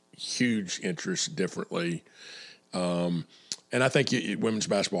creates huge interest differently. And I think women's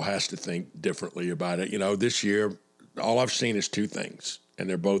basketball has to think differently about it. This year, all I've seen is two things, and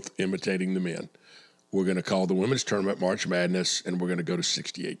they're both imitating the men. We're going to call the women's tournament March Madness, and we're going to go to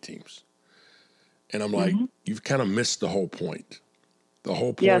 68 teams. And I'm like, you've kind of missed the whole point. The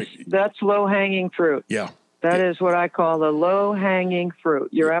whole point. Yes, that's low-hanging fruit. Yeah. That is what I call the low-hanging fruit.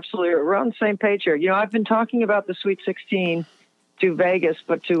 You're absolutely right. We're on the same page here. I've been talking about the Sweet 16 to Vegas,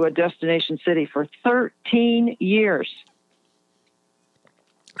 but to a destination city for 13 years.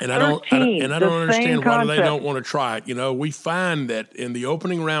 And I don't understand why they don't want to try it. We find that in the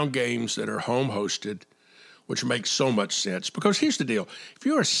opening round games that are home hosted, which makes so much sense, because here's the deal. If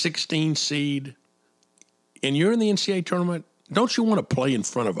you're a 16 seed and you're in the NCAA tournament, don't you want to play in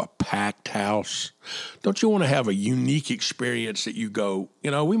front of a packed house? Don't you want to have a unique experience that you go,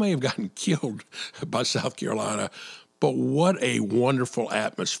 we may have gotten killed by South Carolina, but what a wonderful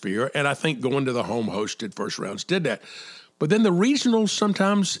atmosphere. And I think going to the home hosted first rounds did that. But then the regionals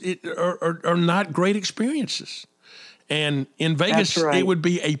sometimes are not great experiences. And in Vegas, It would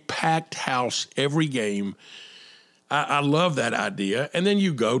be a packed house every game. I love that idea. And then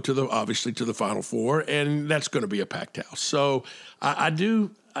you go obviously to the Final Four, and that's going to be a packed house. So I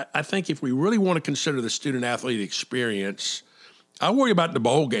think if we really want to consider the student-athlete experience, I worry about the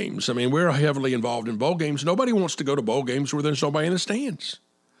bowl games. I mean, we're heavily involved in bowl games. Nobody wants to go to bowl games where there's nobody in the stands.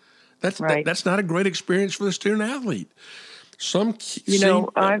 That's not a great experience for the student-athlete.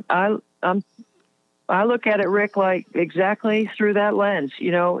 I look at it, Rick, like exactly through that lens.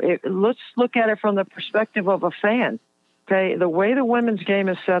 Let's look at it from the perspective of a fan. Okay, the way the women's game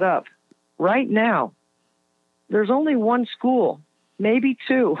is set up right now, there's only one school, maybe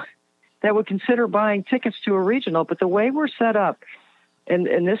two, that would consider buying tickets to a regional. But the way we're set up, and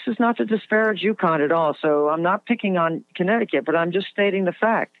this is not to disparage UConn at all, so I'm not picking on Connecticut, but I'm just stating the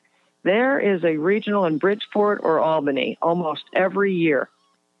fact. There is a regional in Bridgeport or Albany almost every year.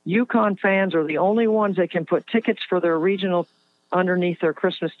 UConn fans are the only ones that can put tickets for their regional underneath their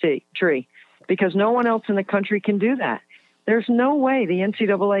Christmas tree because no one else in the country can do that. There's no way the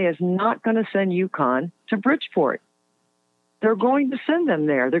NCAA is not going to send UConn to Bridgeport. They're going to send them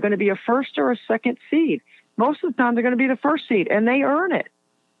there. They're going to be a first or a second seed. Most of the time, they're going to be the first seed, and they earn it.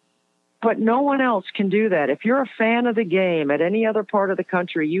 But no one else can do that. If you're a fan of the game at any other part of the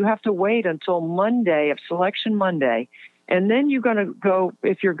country, you have to wait until Monday of Selection Monday. And then you're going to go,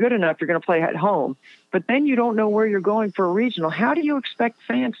 if you're good enough, you're going to play at home. But then you don't know where you're going for a regional. How do you expect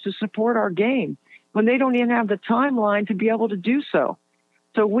fans to support our game when they don't even have the timeline to be able to do so?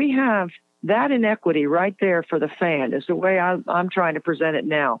 So we have that inequity right there for the fan is the way I'm trying to present it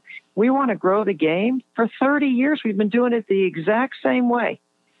now. We want to grow the game. For 30 years, we've been doing it the exact same way.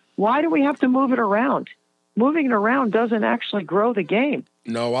 Why do we have to move it around? Moving it around doesn't actually grow the game.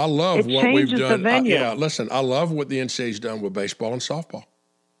 No, I love what we've done. The venue. I love what the NCAA's done with baseball and softball.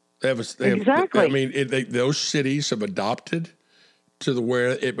 Exactly. Those cities have adopted to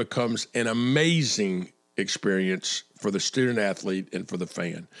where it becomes an amazing experience for the student athlete and for the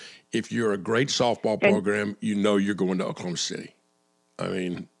fan. If you're a great softball program, you're going to Oklahoma City. I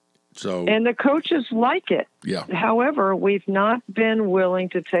mean, so. And the coaches like it. Yeah. However, we've not been willing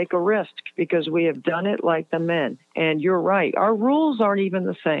to take a risk because we have done it like the men. And you're right. Our rules aren't even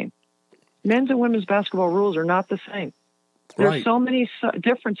the same. Men's and women's basketball rules are not the same. There's so many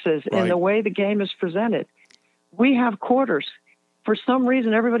differences in the way the game is presented. We have quarters. For some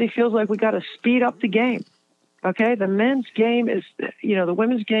reason, everybody feels like we got to speed up the game. Okay, the men's game is, the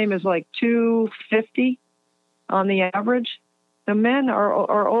women's game is like 250 on the average. The men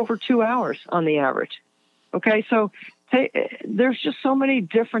are over 2 hours on the average. Okay, so there's just so many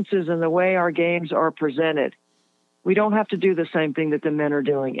differences in the way our games are presented. We don't have to do the same thing that the men are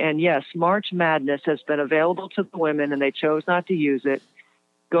doing. And yes, March Madness has been available to the women, and they chose not to use it.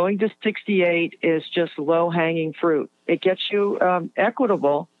 Going to 68 is just low-hanging fruit. It gets you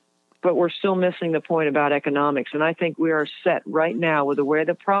equitable, but we're still missing the point about economics. And I think we are set right now with the way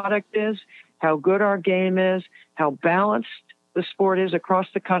the product is, how good our game is, how balanced the sport is across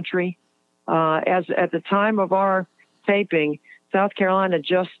the country. As at the time of our taping, South Carolina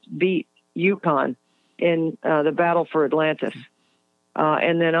just beat UConn in the battle for Atlantis.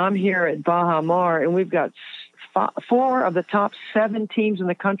 And then I'm here at Baha Mar, and we've got 4 of the top 7 teams in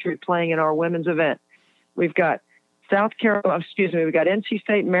the country playing in our women's event. We've got we've got NC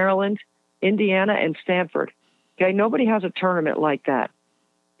State, Maryland, Indiana, and Stanford. Okay, nobody has a tournament like that.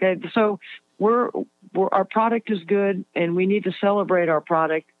 Okay, so our product is good, and we need to celebrate our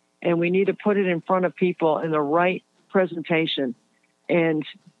product, and we need to put it in front of people in the right presentation. And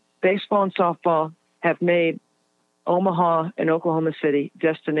baseball and softball have made Omaha and Oklahoma City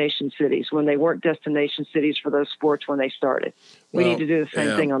destination cities when they weren't destination cities for those sports when they started. We need to do the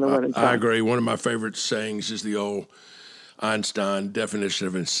same thing on the women's side. I agree. One of my favorite sayings is the old Einstein definition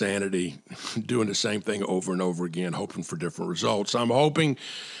of insanity, doing the same thing over and over again, hoping for different results. I'm hoping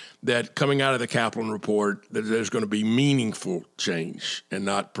that coming out of the Kaplan report, that there's going to be meaningful change and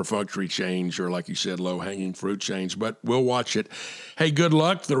not perfunctory change or, like you said, low-hanging fruit change. But we'll watch it. Hey, good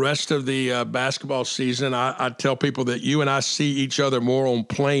luck the rest of the basketball season. I tell people that you and I see each other more on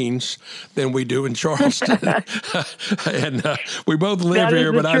planes than we do in Charleston. And we both live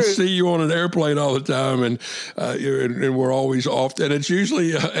here, but I see you on an airplane all the time, and we're always off. And it's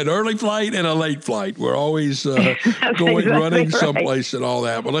usually an early flight and a late flight. We're always running someplace and all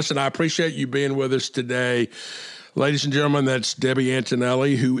that. But listen, I appreciate you being with us today. Ladies and gentlemen, that's Debbie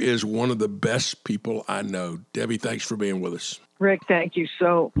Antonelli, who is one of the best people I know. Debbie, thanks for being with us. Rick, thank you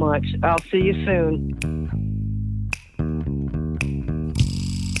so much. I'll see you soon.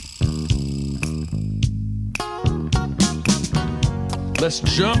 Let's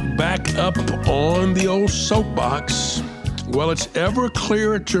jump back up on the old soapbox. Well, it's ever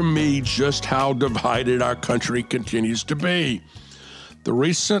clearer to me just how divided our country continues to be. The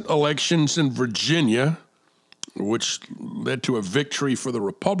recent elections in Virginia, which led to a victory for the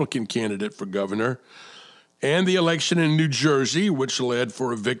Republican candidate for governor, and the election in New Jersey, which led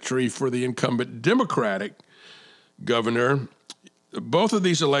for a victory for the incumbent Democratic governor, both of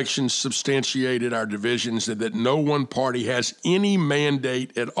these elections substantiated our divisions and that no one party has any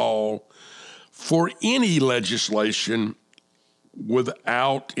mandate at all for any legislation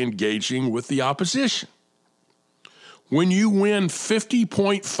without engaging with the opposition. When you win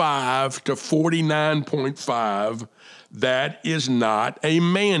 50.5 to 49.5, that is not a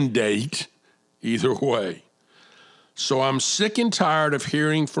mandate either way. So I'm sick and tired of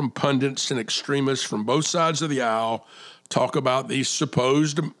hearing from pundits and extremists from both sides of the aisle talk about these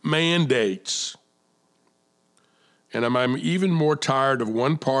supposed mandates. And I'm even more tired of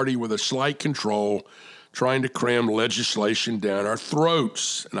one party with a slight control trying to cram legislation down our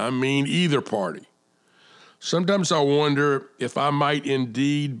throats. And I mean either party. Sometimes I wonder if I might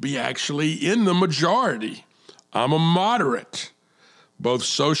indeed be actually in the majority. I'm a moderate, both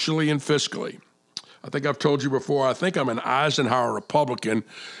socially and fiscally. I think I've told you before, I think I'm an Eisenhower Republican.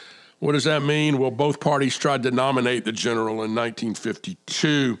 What does that mean? Well, both parties tried to nominate the general in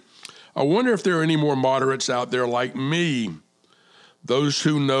 1952. I wonder if there are any more moderates out there like me, those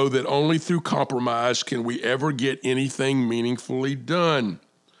who know that only through compromise can we ever get anything meaningfully done.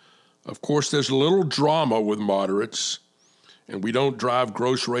 Of course, there's little drama with moderates, and we don't drive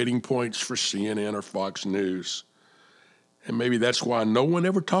gross rating points for CNN or Fox News. And maybe that's why no one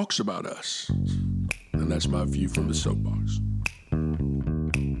ever talks about us. And that's my view from the soapbox.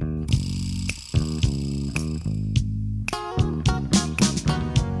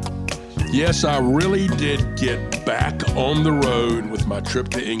 Yes, I really did get back on the road with my trip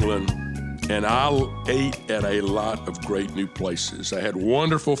to England. And I ate at a lot of great new places. I had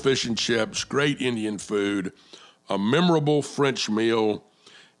wonderful fish and chips, great Indian food, a memorable French meal,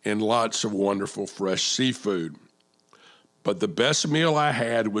 and lots of wonderful fresh seafood. but the best meal I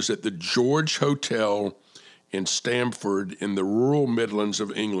had was at the George Hotel in Stamford in the rural Midlands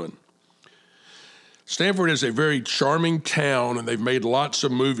of England. Stamford is a very charming town, and they've made lots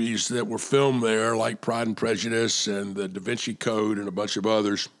of movies that were filmed there, like Pride and Prejudice and The Da Vinci Code and a bunch of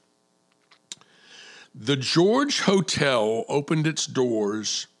others. The George Hotel opened its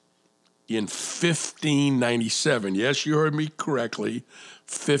doors in 1597. Yes, you heard me correctly,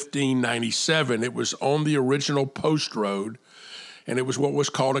 1597. It was on the original post road, and it was what was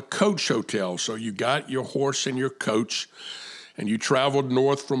called a coach hotel. So you got your horse and your coach, and you traveled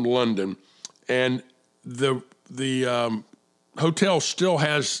north from London. And the hotel still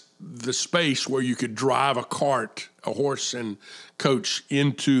has the space where you could drive a cart, a horse and coach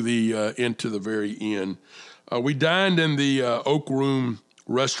into the very inn. We dined in the Oak Room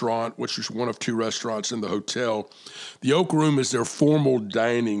restaurant, which is one of two restaurants in the hotel. The Oak Room is their formal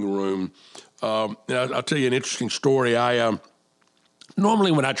dining room. And I'll tell you an interesting story.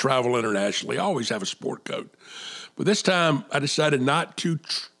 Normally when I travel internationally, I always have a sport coat. But this time I decided not to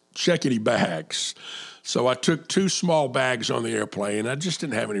check any bags. So I took 2 small bags on the airplane. I just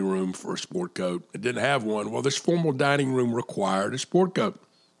didn't have any room for a sport coat. I didn't have one. Well, this formal dining room required a sport coat.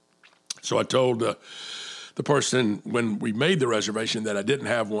 So I told the person when we made the reservation that I didn't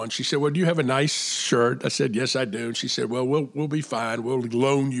have one. She said, "Well, do you have a nice shirt?" I said, "Yes, I do." And she said, "Well, we'll be fine. We'll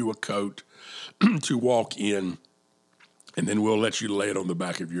loan you a coat to walk in, and then we'll let you lay it on the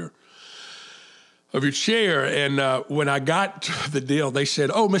back of your chair." And when I got the deal, they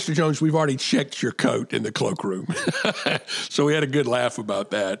said, "Oh, Mr. Jones, we've already checked your coat in the cloakroom." So we had a good laugh about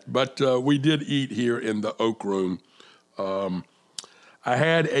that. But we did eat here in the Oak Room. I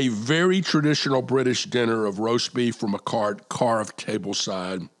had a very traditional British dinner of roast beef from a cart carved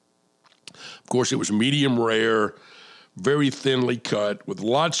tableside. Of course, it was medium rare, very thinly cut, with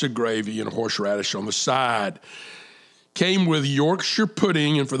lots of gravy and horseradish on the side. Came with Yorkshire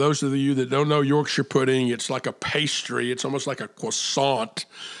pudding, and for those of you that don't know Yorkshire pudding, it's like a pastry. It's almost like a croissant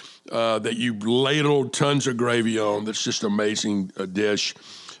that you ladled tons of gravy on. That's just an amazing dish.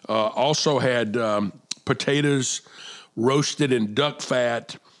 Also had potatoes roasted in duck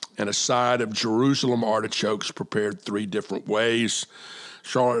fat and a side of Jerusalem artichokes prepared 3 different ways.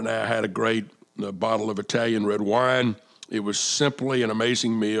 Charlotte and I had a great bottle of Italian red wine. It was simply an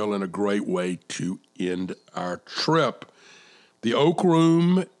amazing meal and a great way to end our trip. The Oak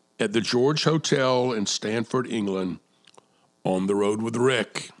Room at the George Hotel in Stamford, England, on the road with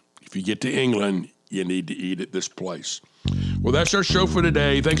Rick. If you get to England, you need to eat at this place. Well, that's our show for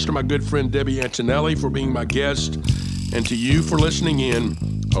today. Thanks to my good friend Debbie Antonelli for being my guest, and to you for listening in.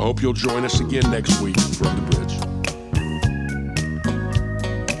 I hope you'll join us again next week from the Bridge.